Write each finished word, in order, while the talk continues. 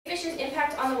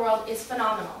on the world is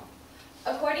phenomenal.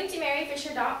 According to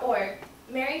MaryFisher.org,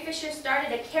 Mary Fisher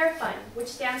started a CARE Fund, which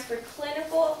stands for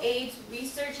Clinical AIDS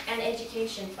Research and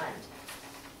Education Fund.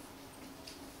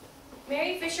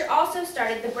 Mary Fisher also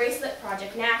started the Bracelet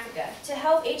Project in Africa to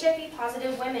help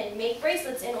HIV-positive women make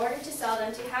bracelets in order to sell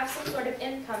them to have some sort of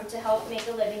income to help make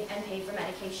a living and pay for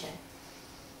medication.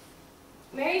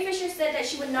 Mary Fisher said that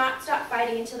she would not stop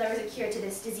fighting until there was a cure to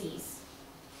this disease.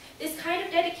 This kind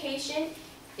of dedication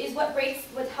is what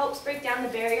helps break down the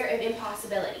barrier of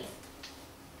impossibility.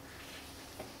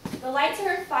 The light to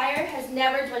her fire has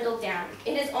never dwindled down.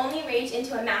 It has only raged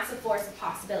into a massive force of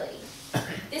possibility.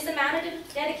 This amount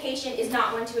of dedication is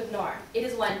not one to ignore. It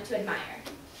is one to admire.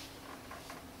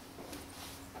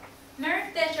 Mary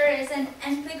Fisher is an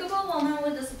unthinkable woman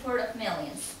with the support of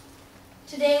millions.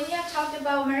 Today we have talked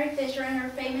about Mary Fisher and her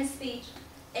famous speech,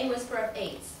 A Whisper of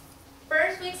AIDS.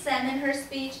 First, we examined her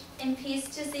speech in piece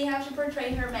to see how she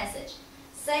portrayed her message.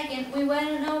 Second, we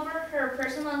went over her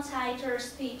personal tie to her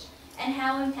speech and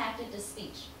how it impacted the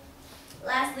speech.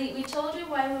 Lastly, we told you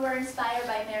why we were inspired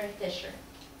by Mary Fisher.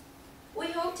 We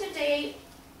hope today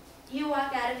you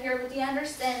walk out of here with the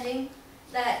understanding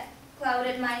that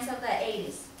clouded minds of the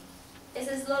 80s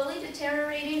is slowly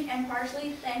deteriorating, and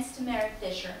partially thanks to Mary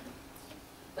Fisher.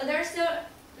 But there are still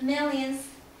millions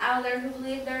out there who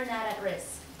believe they're not at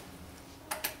risk.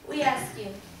 We ask you,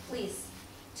 please,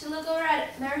 to look over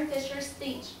at Mary Fisher's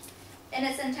speech in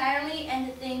its entirety and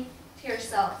to think to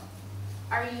yourself,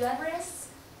 are you at risk?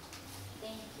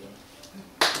 Thank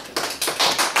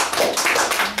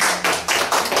you.